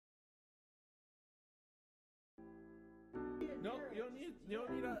You don't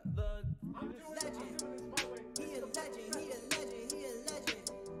need I'm doing legend. He a legend. He a legend. He a legend.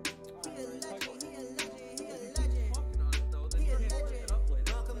 He a legend. He a legend. He a legend. He a legend.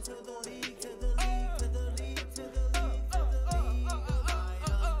 Welcome to the league. To the league. To the league. To the league. To the league. Welcome to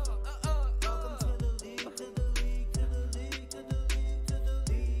the league. To the league. To the league. To the league. To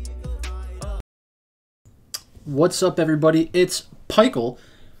the league. What's up, everybody? It's Pichael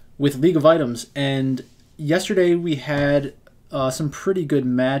with League of Items, and yesterday we had some pretty good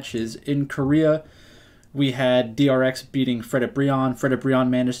matches. In Korea, we had DRX beating Fredit Brion. Fredit Brion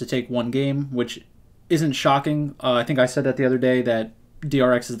managed to take one game, which isn't shocking. I think I said that the other day, that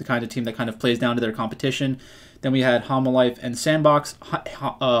DRX is the kind of team that kind of plays down to their competition. Then we had Hanwha and Sandbox.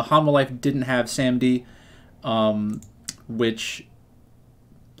 Hanwha didn't have Samd, which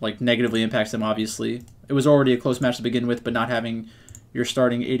negatively impacts them, obviously. It was already a close match to begin with, but not having your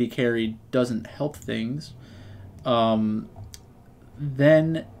starting AD carry doesn't help things.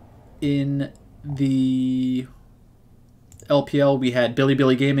 Then in the LPL, we had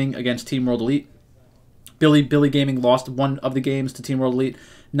Billy Gaming against Team World Elite. Billy Gaming lost one of the games to Team World Elite.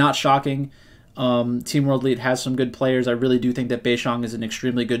 Not shocking. Team World Elite has some good players. I really do think that Beishang is an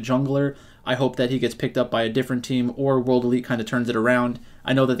extremely good jungler. I hope that he gets picked up by a different team, or World Elite kind of turns it around.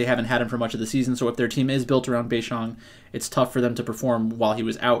 I know that they haven't had him for much of the season, so if their team is built around Beishang, it's tough for them to perform while he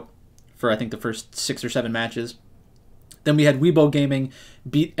was out for, I think, the first 6 or 7 matches. Then we had Weibo Gaming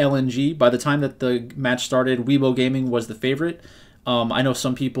beat LNG. By the time that the match started, Weibo Gaming was the favorite. I know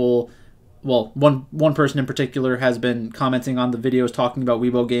some people, well, one person in particular has been commenting on the videos talking about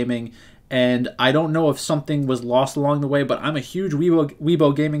Weibo Gaming, and I don't know if something was lost along the way, but I'm a huge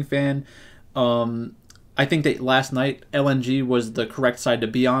Weibo Gaming fan. I think that last night LNG was the correct side to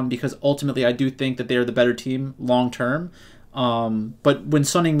be on, because ultimately I do think that they are the better team long term. But when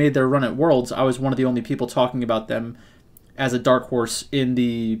Sunning made their run at Worlds, I was one of the only people talking about them as a dark horse in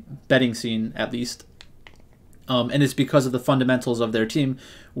the betting scene, at least. And it's because of the fundamentals of their team,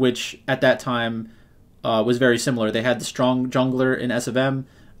 which at that time was very similar. They had the strong jungler in SFM,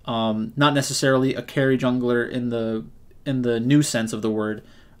 not necessarily a carry jungler in the new sense of the word,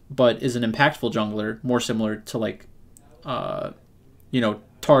 but is an impactful jungler, more similar to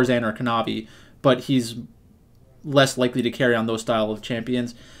Tarzan or Kanavi, but he's less likely to carry on those style of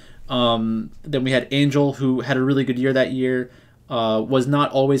champions. Then we had Angel, who had a really good year that year, was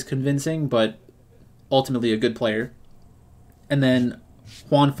not always convincing, but ultimately a good player. And then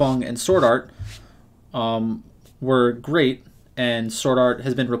Huanfeng and Sword Art were great, and Sword Art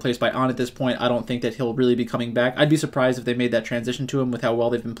has been replaced by On at this point. I don't think that he'll really be coming back. I'd be surprised if they made that transition to him with how well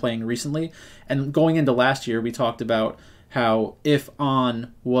they've been playing recently. And going into last year, we talked about how if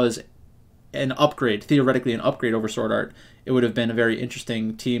On was an upgrade, theoretically an upgrade over Sword Art, it would have been a very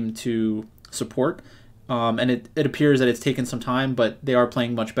interesting team to support. And it appears that it's taken some time, but they are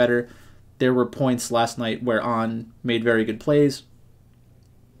playing much better. There were points last night where On made very good plays.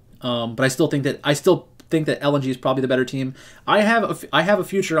 But I still think that LNG is probably the better team. I have a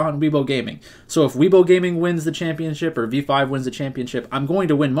future on Weibo Gaming. So if Weibo Gaming wins the championship, or V5 wins the championship, I'm going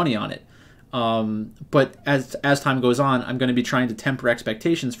to win money on it. But as time goes on, I'm going to be trying to temper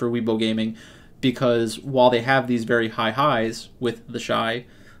expectations for Weibo Gaming, because while they have these very high highs with the Shy,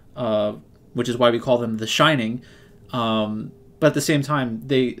 which is why we call them the Shining, but at the same time,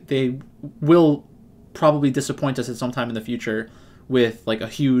 they will probably disappoint us at some time in the future with a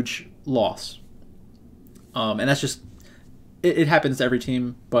huge loss. And that's just, it happens to every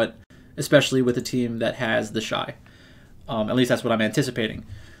team, but especially with a team that has the Shy. At least that's what I'm anticipating.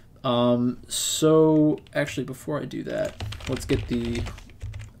 So actually, before I do that, let's get the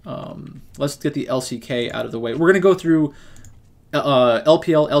LCK out of the way. We're gonna go through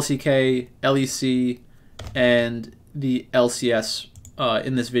LPL, LCK, LEC, and the LCS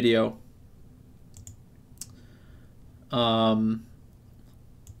in this video. Well,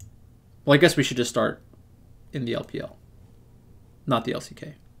 I guess we should just start in the LPL, not the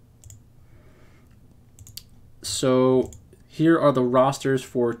LCK. So here are the rosters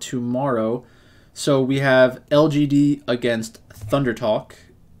for tomorrow. So we have LGD against Thunder Talk.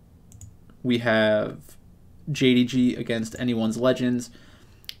 We have JDG against Anyone's Legends,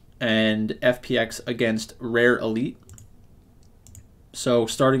 and FPX against Rare Elite. So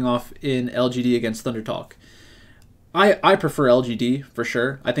starting off in LGD against Thunder Talk. I prefer LGD for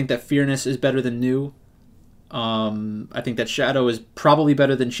sure. I think that Fearness is better than New. I think that Shadow is probably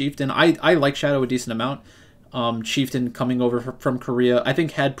better than Chieftain. I like Shadow a decent amount. Chieftain, coming over from Korea, I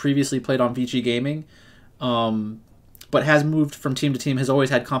think had previously played on VG Gaming, but has moved from team to team, has always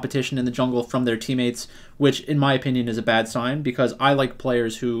had competition in the jungle from their teammates, which in my opinion is a bad sign, because I like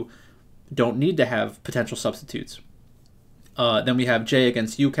players who don't need to have potential substitutes. Then we have Jay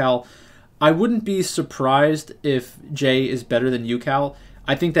against UCal. I wouldn't be surprised if Jay is better than UCal.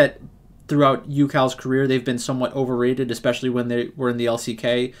 I think that throughout UCal's career, they've been somewhat overrated, especially when they were in the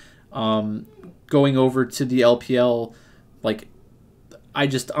LCK. Going over to the LPL, like,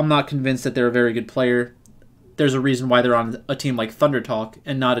 I'm not convinced that they're a very good player. There's a reason why they're on a team like Thunder Talk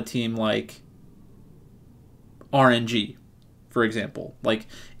and not a team like RNG, for example. Like,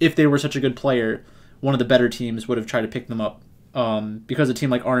 if they were such a good player, one of the better teams would have tried to pick them up. Because a team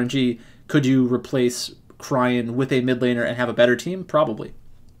like RNG, could you replace Cryan with a mid laner and have a better team? Probably.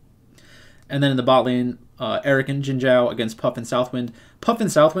 And then in the bot lane, Eric and Jinzhao against Puff and Southwind. Puff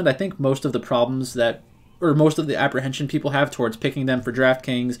and Southwind, I think most of the problems most of the apprehension people have towards picking them for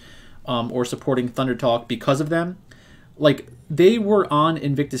DraftKings or supporting Thunder Talk because of them, like, they were on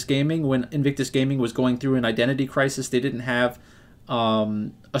Invictus Gaming when Invictus Gaming was going through an identity crisis. They didn't have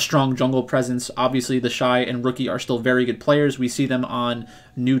a strong jungle presence. Obviously, the Shy and Rookie are still very good players. We see them on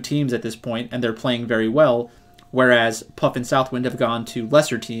new teams at this point, and they're playing very well, whereas Puff and Southwind have gone to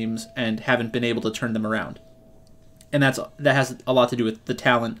lesser teams and haven't been able to turn them around. And that has a lot to do with the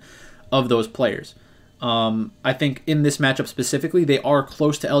talent of those players. I think in this matchup specifically, they are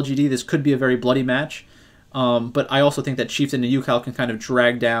close to LGD. This could be a very bloody match. But I also think that Chieftain and UCal can kind of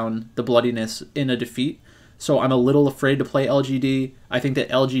drag down the bloodiness in a defeat. So I'm a little afraid to play LGD. I think that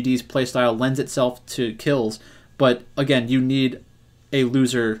LGD's playstyle lends itself to kills. But again, you need a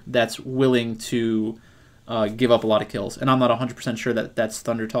loser that's willing to give up a lot of kills. And I'm not 100% sure that that's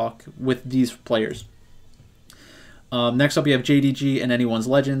Thunder Talk with these players. Next up, we have JDG and Anyone's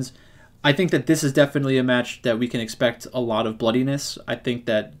Legends. I think that this is definitely a match that we can expect a lot of bloodiness. I think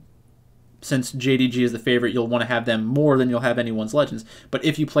that since JDG is the favorite, you'll want to have them more than you'll have Anyone's Legends. But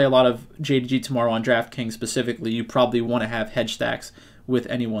if you play a lot of JDG tomorrow on DraftKings specifically, you probably want to have hedge stacks with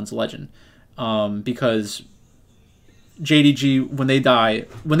Anyone's Legend. Because JDG, when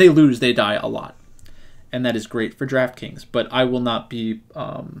they lose, they die a lot. And that is great for DraftKings. But I will not be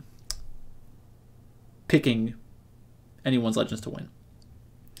picking Anyone's Legends to win.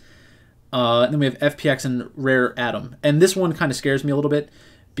 And then we have FPX and Rare Atom. And this one kind of scares me a little bit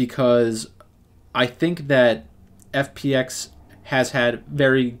because I think that FPX has had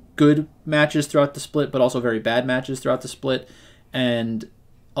very good matches throughout the split, but also very bad matches throughout the split. And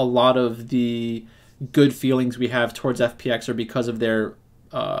a lot of the good feelings we have towards FPX are because of their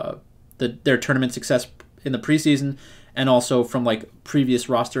tournament success in the preseason and also from like previous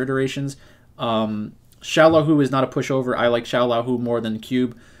roster iterations. Xiaolahu is not a pushover. I like Xiaolahu more than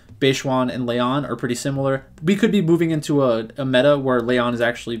Cube. Beishuan and Leon are pretty similar. We could be moving into a meta where Leon is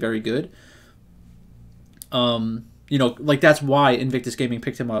actually very good. That's why Invictus Gaming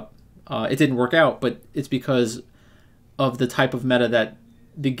picked him up. It didn't work out, but it's because of the type of meta that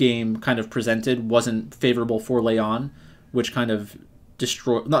the game kind of presented wasn't favorable for Leon, which kind of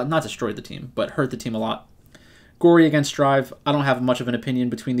not destroyed the team, but hurt the team a lot. Gory against Strive. I don't have much of an opinion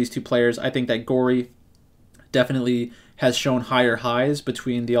between these two players. I think that Gory definitely has shown higher highs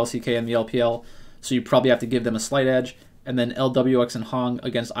between the LCK and the LPL, so you probably have to give them a slight edge. And then LWX and Hong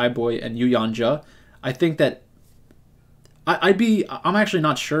against iBoy and Yuyanjia. I think that I'm actually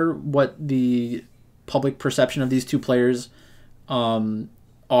not sure what the public perception of these two players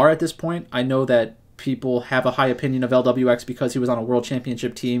are at this point. I know that people have a high opinion of LWX because he was on a world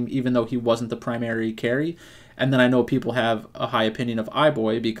championship team, even though he wasn't the primary carry. And then I know people have a high opinion of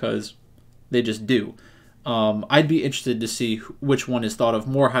iBoy because they just do. I'd be interested to see which one is thought of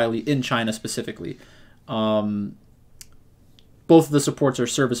more highly in China specifically. Both of the supports are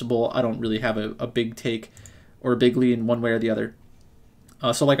serviceable. I don't really have a big take or a big lean one way or the other.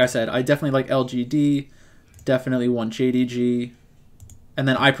 So like I said, I definitely like LGD, definitely want JDG, and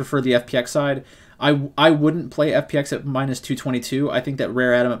then I prefer the FPX side. I wouldn't play FPX at minus 222. I think that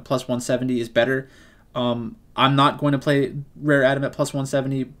Rare Atom at plus 170 is better. I'm not going to play Rare Atom at plus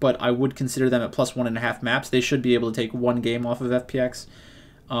 170, but I would consider them at plus 1.5 maps. They should be able to take one game off of FPX.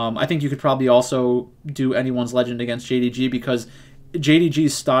 I think you could probably also do Anyone's Legend against JDG because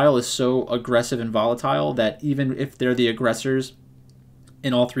JDG's style is so aggressive and volatile that even if they're the aggressors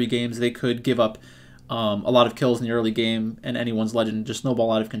in all three games, they could give up a lot of kills in the early game and Anyone's Legend just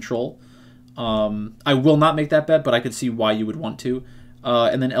snowball out of control. I will not make that bet, but I could see why you would want to.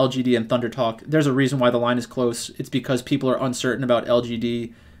 And then LGD and Thunder Talk. There's a reason why the line is close. It's because people are uncertain about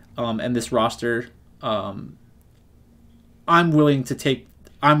LGD and this roster. I'm willing to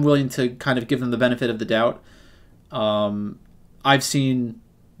kind of give them the benefit of the doubt. I've seen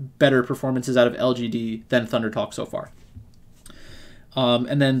better performances out of LGD than Thunder Talk so far.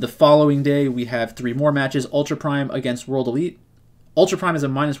 And then the following day, we have three more matches. Ultra Prime against World Elite. Ultra Prime is a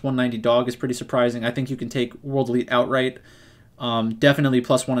minus 190 dog. Is pretty surprising. I think you can take World Elite outright. Definitely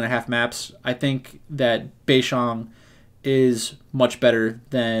plus 1.5 maps. I think that Beishang is much better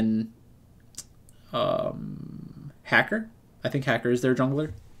than Hacker. I think Hacker is their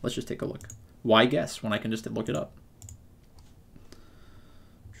jungler. Let's just take a look. Why guess when I can just look it up?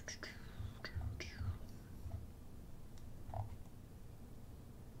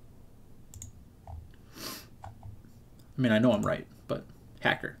 I mean, I know I'm right, but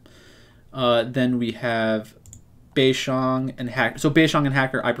Hacker. Then we have Beishang and Hacker. So Beishang and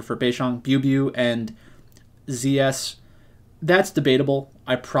Hacker, I prefer Beishang. Biu and ZS, that's debatable.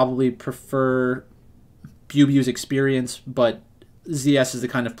 I probably prefer Biu's experience, but ZS is the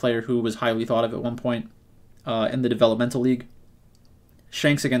kind of player who was highly thought of at one point in the developmental league.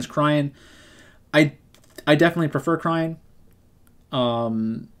 Shanks against Cryan. I definitely prefer Cryan,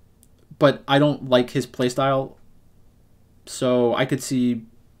 but I don't like his playstyle. So I could see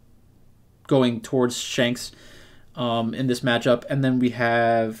going towards Shanks in this matchup. And then we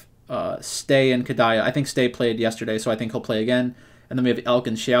have Stay and Kadaya. I think Stay played yesterday, so I think he'll play again. And then we have Elk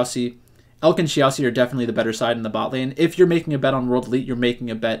and Xiaoxi. Elk and Xiaoxi are definitely the better side in the bot lane. If you're making a bet on World Elite, you're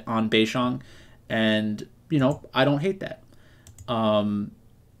making a bet on Beishang. And, you know, I don't hate that.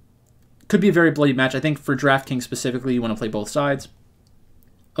 Could be a very bloody match. I think for DraftKings specifically, you want to play both sides.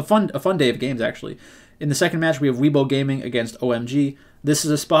 A fun day of games, actually. In the second match, we have Weibo Gaming against OMG. This is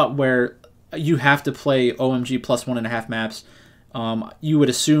a spot where you have to play OMG plus 1.5 maps. You would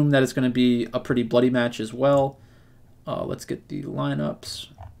assume that it's going to be a pretty bloody match as well. Let's get the lineups.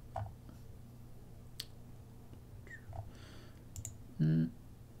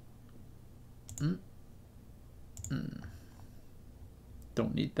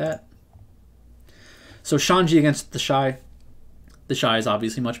 Don't need that. So Shanji against the Shy. The Shy is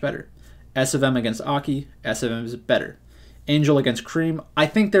obviously much better. S of M against Aki. S of M is better. Angel against Cream. I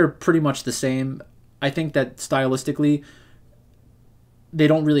think they're pretty much the same. I think that stylistically, they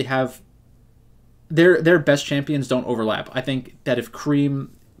don't really have... Their best champions don't overlap. I think that if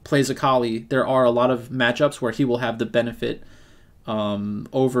Cream plays Akali, there are a lot of matchups where he will have the benefit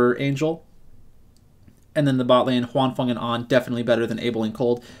over Angel. And then the bot lane, Huanfeng and On, definitely better than Abel and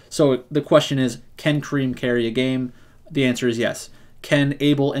Cold. So the question is, can Cream carry a game? The answer is yes. Can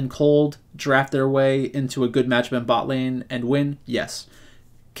Abel and Cold draft their way into a good matchup in bot lane and win? Yes.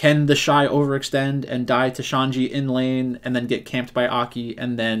 Can the Shy overextend and die to Shanji in lane and then get camped by Aki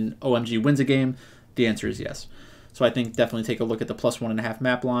and then OMG wins a game? The answer is yes. So I think definitely take a look at the plus 1.5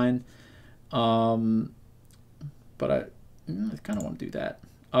 map line. But I kind of want to do that.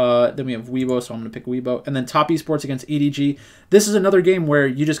 Then we have Weibo, so I'm going to pick Weibo. And then Top Esports against EDG. This is another game where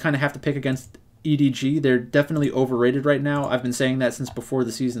you just kind of have to pick against EDG. They're definitely overrated right now. I've been saying that since before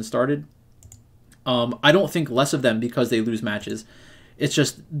the season started. I don't think less of them because they lose matches. It's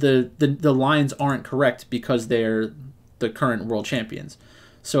just the lines aren't correct because they're the current world champions.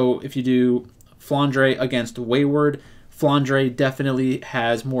 So if you do Flandre against Wayward, Flandre definitely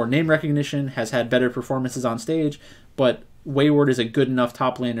has more name recognition, has had better performances on stage, but Wayward is a good enough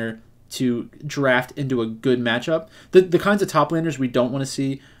top laner to draft into a good matchup. The kinds of top laners we don't want to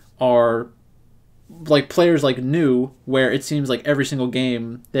see are like players like New, where it seems like every single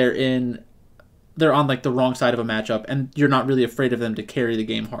game they're on like the wrong side of a matchup, and you're not really afraid of them to carry the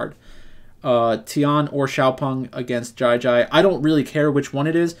game hard. Tian or Xiaopeng against Jai Jai. I don't really care which one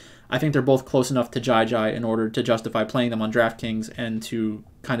it is. I think they're both close enough to Jai Jai in order to justify playing them on DraftKings and to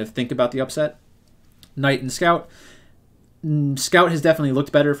kind of think about the upset. Knight and Scout. Scout has definitely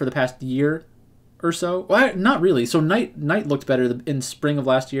looked better for the past year or so. Well, not really. So Knight looked better in spring of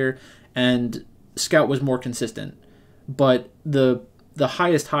last year, and Scout was more consistent. But the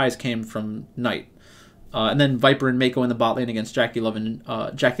highest highs came from Knight. And then Viper and Mako in the bot lane against Jackie Love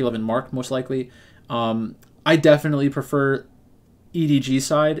and Mark, most likely. I definitely prefer EDG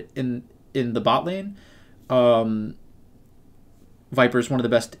side in the bot lane. Viper's one of the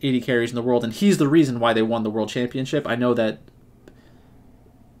best AD carries in the world, and he's the reason why they won the world championship. I know that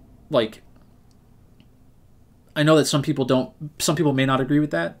some people may not agree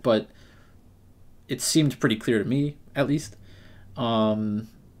with that, but it seemed pretty clear to me, at least.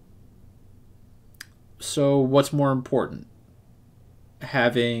 So what's more important?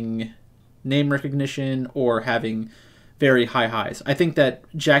 Having name recognition or having very high highs? I think that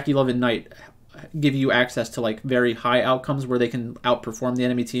Jackie Love and Knight give you access to like very high outcomes where they can outperform the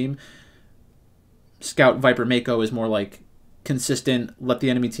enemy team. Scout Viper Mako is more like consistent, let the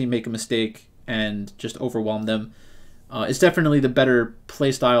enemy team make a mistake and just overwhelm them. It's definitely the better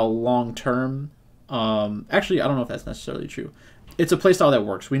playstyle long term. Actually, I don't know if that's necessarily true. It's a playstyle that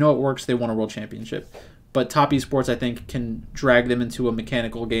works. We know it works. They won a world championship. But Top Esports, I think, can drag them into a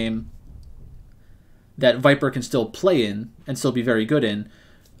mechanical game that Viper can still play in and still be very good in,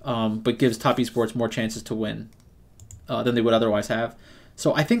 but gives Top Esports more chances to win than they would otherwise have.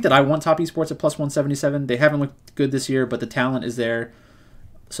 So I think that I want Top Esports at plus 177. They haven't looked good this year, but the talent is there,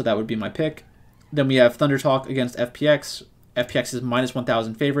 so that would be my pick. Then we have Thunder Talk against FPX. FPX is minus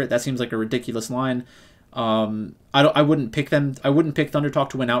 1,000 favorite. That seems like a ridiculous line. I wouldn't pick them. I wouldn't pick Thunder Talk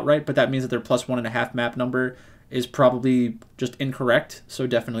to win outright, but that means that their plus 1.5 map number is probably just incorrect. So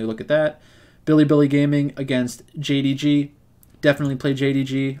definitely look at that. Billy Gaming against JDG. Definitely play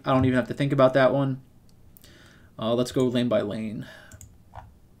JDG. I don't even have to think about that one. Let's go lane by lane.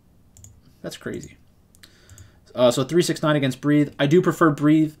 That's crazy. So 369 against Breathe. I do prefer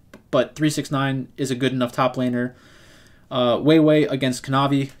Breathe, but 369 is a good enough top laner. Weiwei against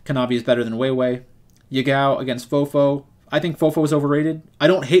Kanavi. Kanavi is better than Weiwei. Yagao against Fofo. I think Fofo is overrated. I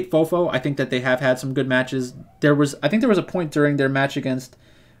don't hate Fofo. I think that they have had some good matches. I think there was a point during their match against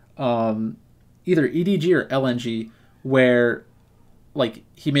either EDG or LNG where like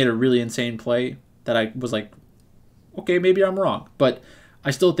he made a really insane play that I was like, okay, maybe I'm wrong. But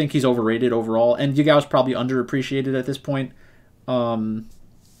I still think he's overrated overall. And Yagao's probably underappreciated at this point. And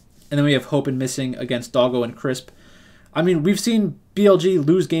then we have Hope and Missing against Doggo and Crisp. I mean, we've seen BLG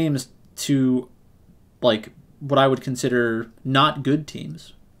lose games to like what I would consider not good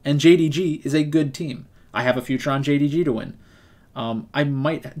teams. And JDG is a good team. I have a future on JDG to win. I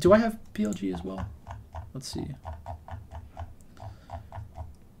might... Do I have BLG as well? Let's see.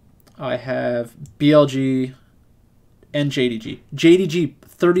 I have BLG and JDG. JDG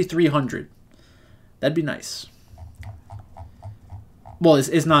 3,300. That'd be nice. Well,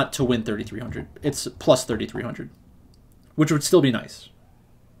 it's not to win 3,300. It's plus 3,300. Which would still be nice.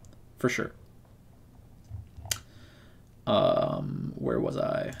 For sure. Where was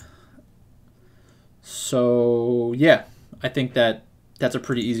I? So, yeah. I think that that's a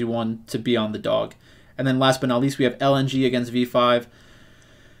pretty easy one to be on the dog. And then last but not least, we have LNG against V5.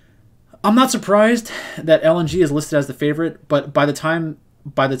 I'm not surprised that LNG is listed as the favorite, but by the time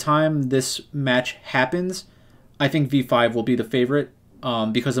this match happens, I think V5 will be the favorite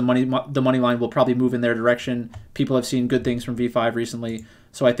because the money line will probably move in their direction. People have seen good things from V5 recently,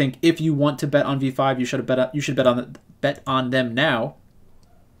 so I think if you want to bet on V5, you should bet on them now.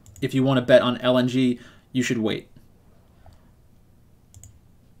 If you want to bet on LNG, you should wait.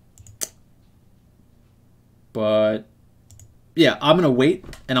 But yeah, I'm going to wait,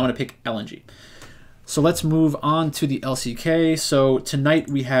 and I'm going to pick LNG. So let's move on to the LCK. So tonight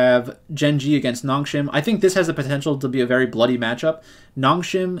we have Gen.G against Nongshim. I think this has the potential to be a very bloody matchup.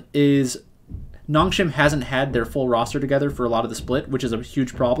 Nongshim hasn't had their full roster together for a lot of the split, which is a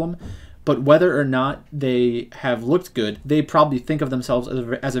huge problem. But whether or not they have looked good, they probably think of themselves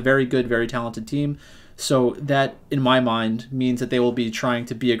as a very good, very talented team. So that, in my mind, means that they will be trying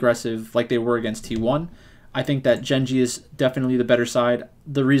to be aggressive like they were against T1. I think that Gen.G is definitely the better side.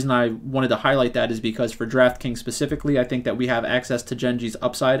 The reason I wanted to highlight that is because for DraftKings specifically, I think that we have access to Gen.G's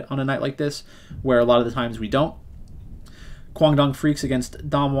upside on a night like this, where a lot of the times we don't. Kwangdong Freaks against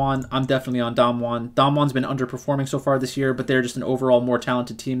Damwon. I'm definitely on Damwon. Damwon's been underperforming so far this year, but they're just an overall more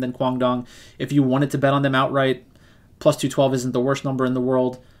talented team than Kwangdong. If you wanted to bet on them outright, plus 212 isn't the worst number in the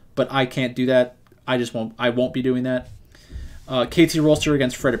world, but I can't do that. I won't be doing that. KT Rolster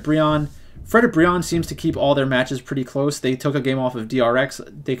against Fredit Brion. Fredit Brion seems to keep all their matches pretty close. They took a game off of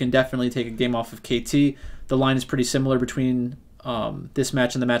DRX. They can definitely take a game off of KT. The line is pretty similar between this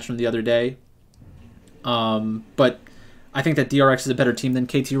match and the match from the other day. But I think that DRX is a better team than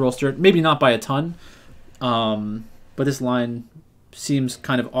KT Rolster. Maybe not by a ton. But this line seems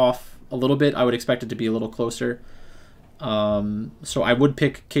kind of off a little bit. I would expect it to be a little closer. So I would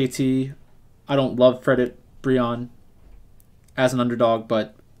pick KT. I don't love Fredit Brion as an underdog,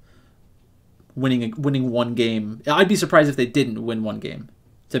 but winning one game. I'd be surprised if they didn't win one game,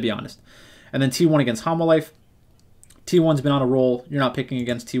 to be honest. And then T1 against Homolife. T1's been on a roll. You're not picking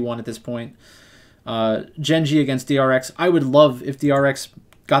against T1 at this point. Gen.G against DRX. I would love if DRX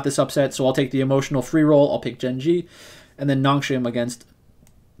got this upset, so I'll take the emotional free roll. I'll pick Gen.G. And then Nongshim against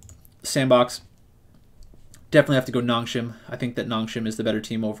Sandbox. Definitely have to go Nongshim. I think that Nongshim is the better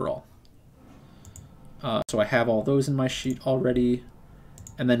team overall. So I have all those in my sheet already.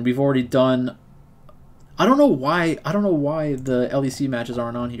 And then we've already done... I don't know why the LEC matches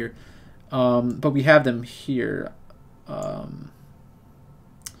aren't on here. But we have them here.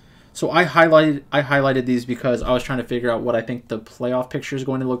 So I highlighted these because I was trying to figure out what I think the playoff picture is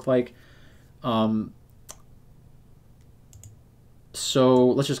going to look like. So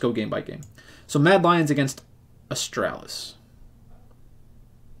let's just go game by game. So Mad Lions against Astralis.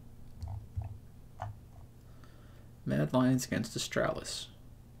 Mad Lions against Astralis.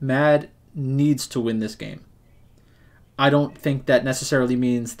 Mad needs to win this game. I don't think that necessarily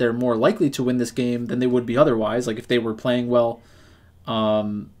means they're more likely to win this game than they would be otherwise. Like if they were playing well. I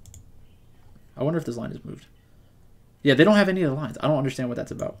wonder if this line is moved. Yeah, they don't have any of the lines. I don't understand what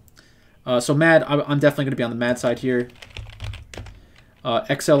that's about. So Mad, I'm definitely going to be on the Mad side here.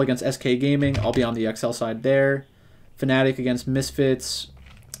 XL against SK Gaming, I'll be on the XL side there. Fnatic against Misfits.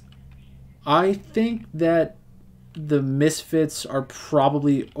 I think that the Misfits are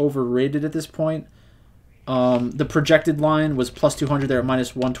probably overrated at this point. The projected line was plus 200. They're at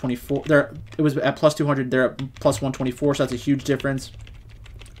minus 124. It was at plus 200. They're at plus 124, so that's a huge difference.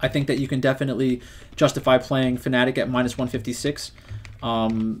 I think that you can definitely justify playing Fnatic at minus 156.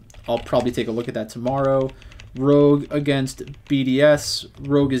 I'll probably take a look at that tomorrow. Rogue against BDS.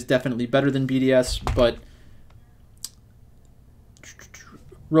 Rogue is definitely better than BDS, but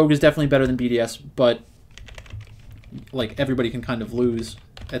like everybody can kind of lose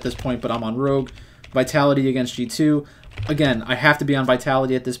at this point, but I'm on Rogue. Vitality against G2. Again, I have to be on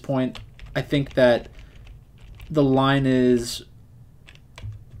Vitality at this point. I think that the line is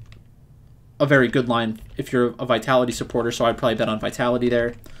a very good line if you're a Vitality supporter, so I'd probably bet on Vitality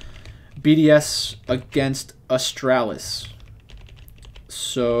there. BDS against Astralis.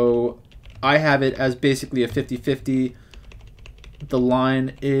 So I have it as basically a 50-50. The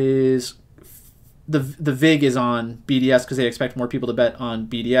line is... The VIG is on BDS because they expect more people to bet on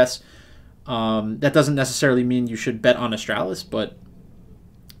BDS. That doesn't necessarily mean you should bet on Astralis, but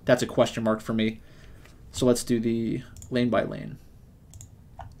that's a question mark for me. So let's do the lane by lane.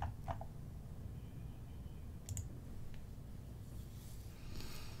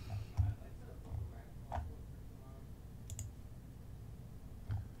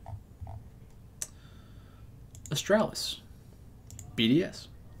 Astralis, BDS,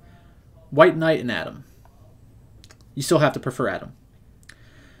 White Knight, and Adam. You still have to prefer Adam.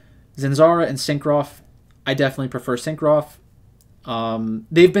 Zinzara and Syncroft, I definitely prefer Syncroft.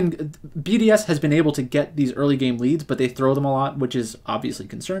 BDS has been able to get these early game leads, but they throw them a lot, which is obviously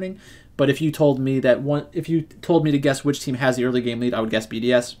concerning. But if you told me to guess which team has the early game lead, I would guess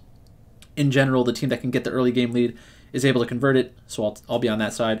BDS. In general, the team that can get the early game lead is able to convert it, so I'll be on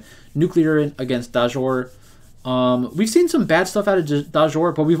that side. Nuclear against Dajor. We've seen some bad stuff out of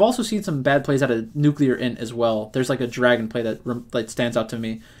Dajor, but we've also seen some bad plays out of Nuclear Int as well. There's like a dragon play that stands out to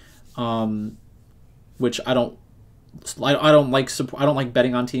me, which I don't like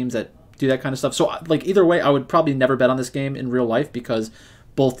betting on teams that do that kind of stuff. So like either way, I would probably never bet on this game in real life because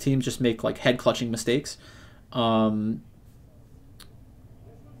both teams just make like head clutching mistakes. But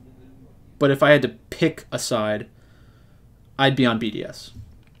if I had to pick a side, I'd be on BDS.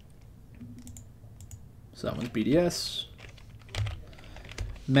 So that one's BDS.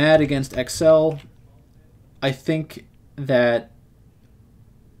 Mad against XL. I think that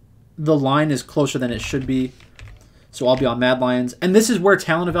the line is closer than it should be. So I'll be on Mad Lions. And this is where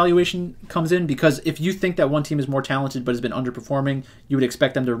talent evaluation comes in, because if you think that one team is more talented but has been underperforming, you would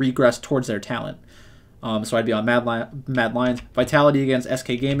expect them to regress towards their talent. So I'd be on Mad Lions. Vitality against SK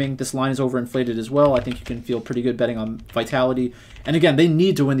Gaming. This line is overinflated as well. I think you can feel pretty good betting on Vitality. And again, they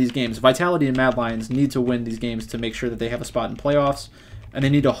need to win these games. Vitality and Mad Lions need to win these games to make sure that they have a spot in playoffs. And they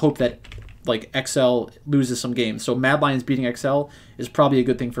need to hope that like XL loses some games. So Mad Lions beating XL is probably a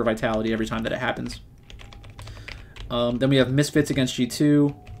good thing for Vitality every time that it happens. Then we have Misfits against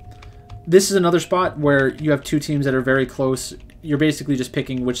G2. This is another spot where you have two teams that are very close. You're basically just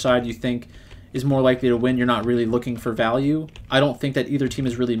picking which side you think is more likely to win. You're not really looking for value. I don't think that either team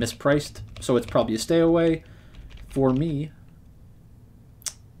is really mispriced, so it's probably a stay away. For me,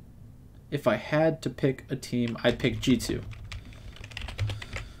 if I had to pick a team, I'd pick G2.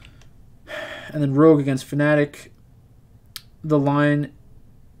 And then Rogue against Fnatic. The line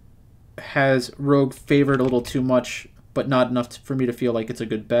has Rogue favored a little too much, but not enough for me to feel like it's a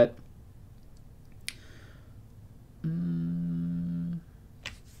good bet.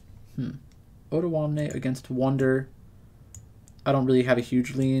 Otawamne against Wonder. I don't really have a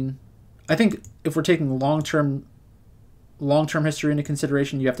huge lean. I think if we're taking long-term history into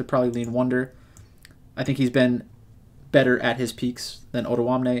consideration, you have to probably lean Wonder. I think he's been better at his peaks than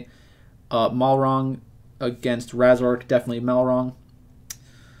Otawamne. Malrong against Razork, definitely Malrong.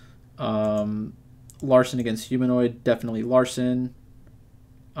 Larson against Humanoid, definitely Larson.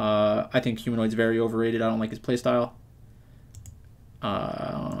 I think Humanoid's very overrated. I don't like his playstyle.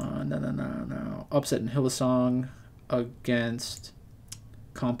 No. Upset and Hillsong against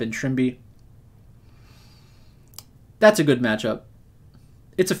Comp and Trimby. That's a good matchup.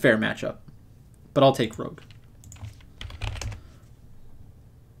 It's a fair matchup, but I'll take Rogue.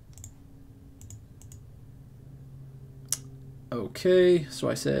 Okay, so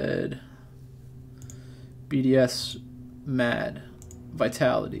I said BDS, Mad,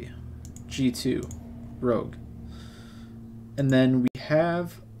 Vitality, G2, Rogue. And then we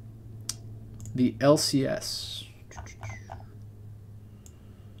have the LCS.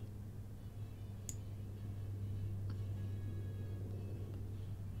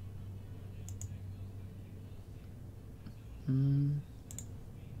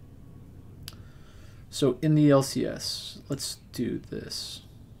 So in the LCS, let's do this.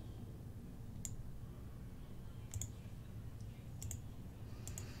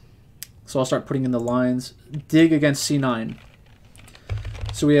 So I'll start putting in the lines. Dig against C9.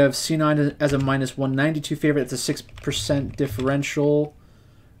 So we have C9 as a minus 192 favorite. It's a 6% differential.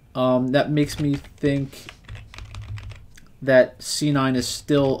 That makes me think that C9 is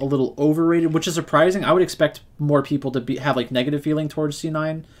still a little overrated, which is surprising. I would expect more people to have like negative feeling towards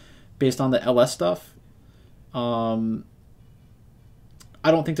C9 based on the LS stuff. I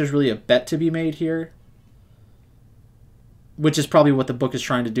don't think there's really a bet to be made here, which is probably what the book is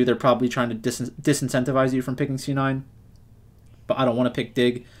trying to do. They're probably trying to disincentivize you from picking C9, but I don't want to pick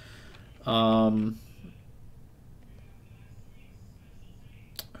Dig. I want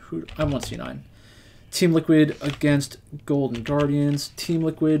C9. Team Liquid against Golden Guardians. Team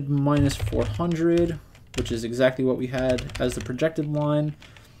Liquid minus 400, which is exactly what we had as the projected line.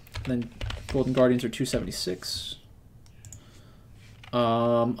 And then Golden Guardians are 276.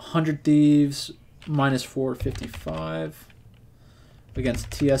 100 Thieves minus 455 against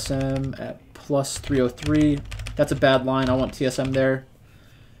TSM at plus 303. That's a bad line. I want TSM there.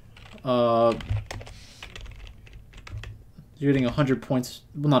 You're getting 100 points.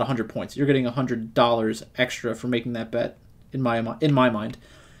 Well, not 100 points. You're getting $100 extra for making that bet, in my mind.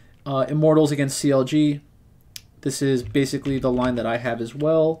 Immortals against CLG. This is basically the line that I have as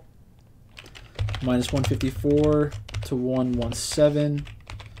well. Minus 154 to 117.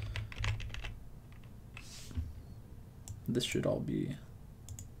 This should all be.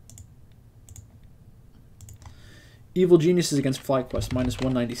 Evil Geniuses against FlyQuest. Minus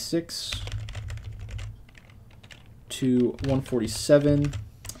 196 to 147.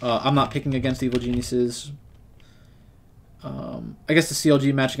 I'm not picking against Evil Geniuses. I guess the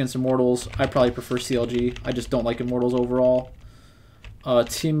CLG match against Immortals, I probably prefer CLG. I just don't like Immortals overall.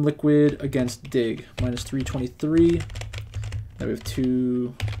 Team Liquid against Dig, minus 323. Then we have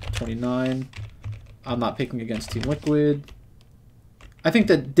 229. I'm not picking against Team Liquid. I think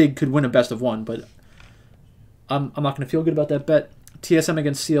that Dig could win a best of one, but I'm not going to feel good about that bet. TSM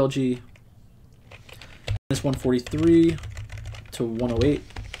against CLG, minus 143 to 108.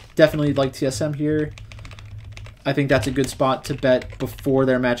 Definitely like TSM here. I think that's a good spot to bet before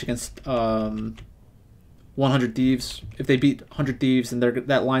their match against 100 Thieves. If they beat 100 Thieves, then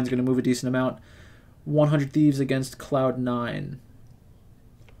that line's going to move a decent amount. 100 Thieves against Cloud9.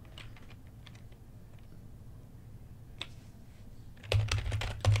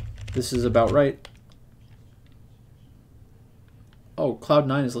 This is about right. Oh,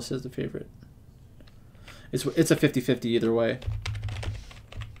 Cloud9 is listed as the favorite. It's a 50-50 either way.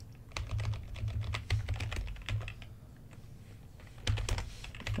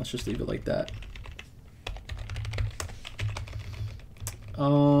 Let's just leave it like that.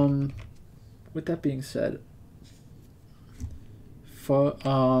 With that being said,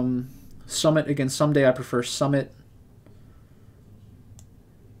 Summit against Someday, I prefer Summit.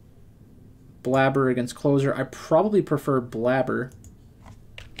 Blabber against Closer, I probably prefer Blabber.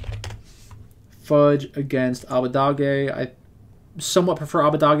 Fudge against Abadage, I somewhat prefer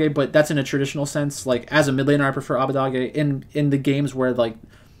Abadage, but that's in a traditional sense. Like, as a mid laner, I prefer Abadage. In the games where, like,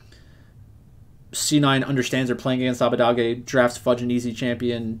 C9 understands they're playing against Abadage, drafts Fudge an easy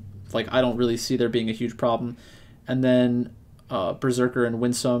champion, like, I don't really see there being a huge problem. And then Berserker and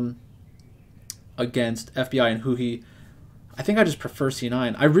Winsome against FBI and Huhi. I think I just prefer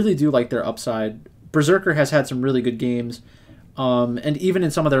C9. I really do like their upside. Berserker has had some really good games. And even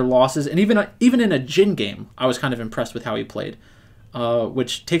in some of their losses, and even in a Jin game, I was kind of impressed with how he played,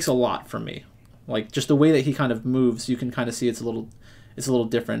 which takes a lot from me. Like, just the way that he kind of moves, you can kind of see it's a little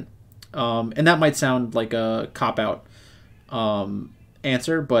different. And that might sound like a cop-out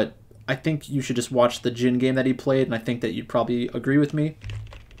answer, but I think you should just watch the Jin game that he played, and I think that you'd probably agree with me.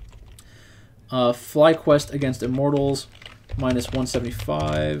 FlyQuest against Immortals, minus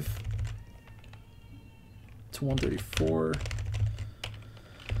 175 to 134.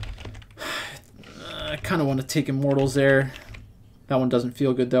 I kind of want to take Immortals there. That one doesn't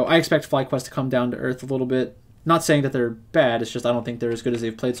feel good, though. I expect FlyQuest to come down to earth a little bit. Not saying that they're bad, it's just I don't think they're as good as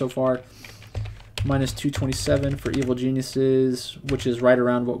they've played so far. Minus 227 for Evil Geniuses, which is right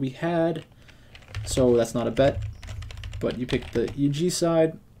around what we had. So that's not a bet. But you pick the EG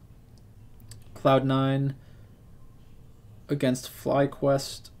side. Cloud9 against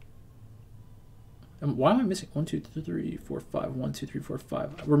FlyQuest. And why am I missing 1, 2, 3, 4, 5? 1, 2, 3, 4,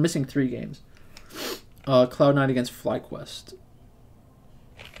 5. We're missing 3 games. Cloud9 against FlyQuest.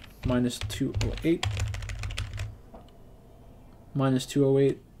 Minus 208. Minus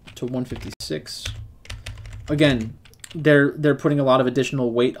 208 to 156. Again, they're putting a lot of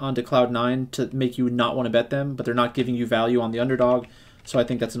additional weight onto Cloud9 to make you not want to bet them, but they're not giving you value on the underdog. So I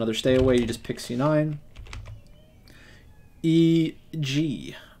think that's another stay away. You just pick C9.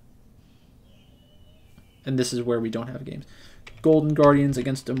 EG. And this is where we don't have games. Golden Guardians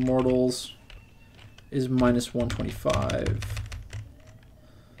against Immortals is minus 125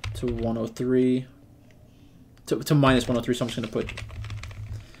 to 103. To minus 103, so I'm just going to put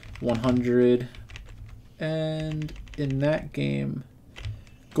 100. And in that game,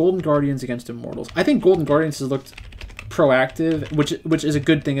 Golden Guardians against Immortals. I think Golden Guardians has looked proactive, which is a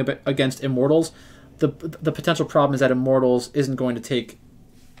good thing against Immortals. The potential problem is that Immortals isn't going to take...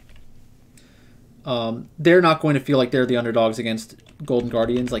 they're not going to feel like they're the underdogs against Golden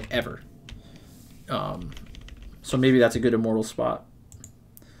Guardians, like, ever. So maybe that's a good Immortal spot.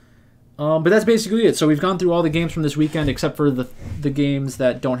 But that's basically it. So we've gone through all the games from this weekend, except for the games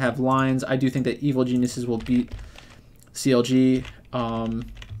that don't have lines. I do think that Evil Geniuses will beat CLG.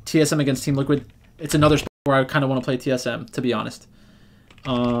 TSM against Team Liquid. It's another spot where I kind of want to play TSM, to be honest.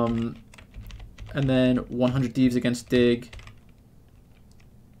 And then 100 Thieves against Dig.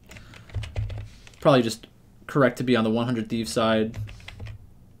 Probably just correct to be on the 100 Thieves side.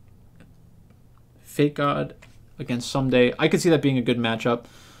 Fake God against Someday. I could see that being a good matchup.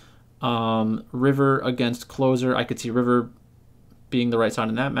 River against Closer. I could see River being the right side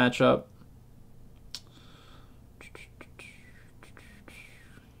in that matchup.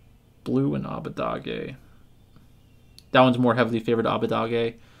 Blue and Abadage. That one's more heavily favored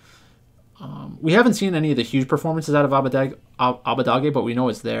Abadage. We haven't seen any of the huge performances out of Abadage, but we know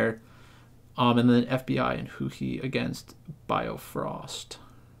it's there. And then FBI and Huhi against Biofrost.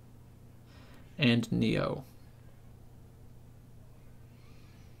 And Neo.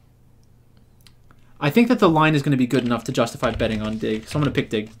 I think that the line is going to be good enough to justify betting on Dig, so I'm going to pick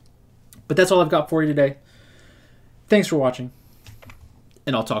Dig. But that's all I've got for you today. Thanks for watching,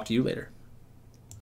 and I'll talk to you later.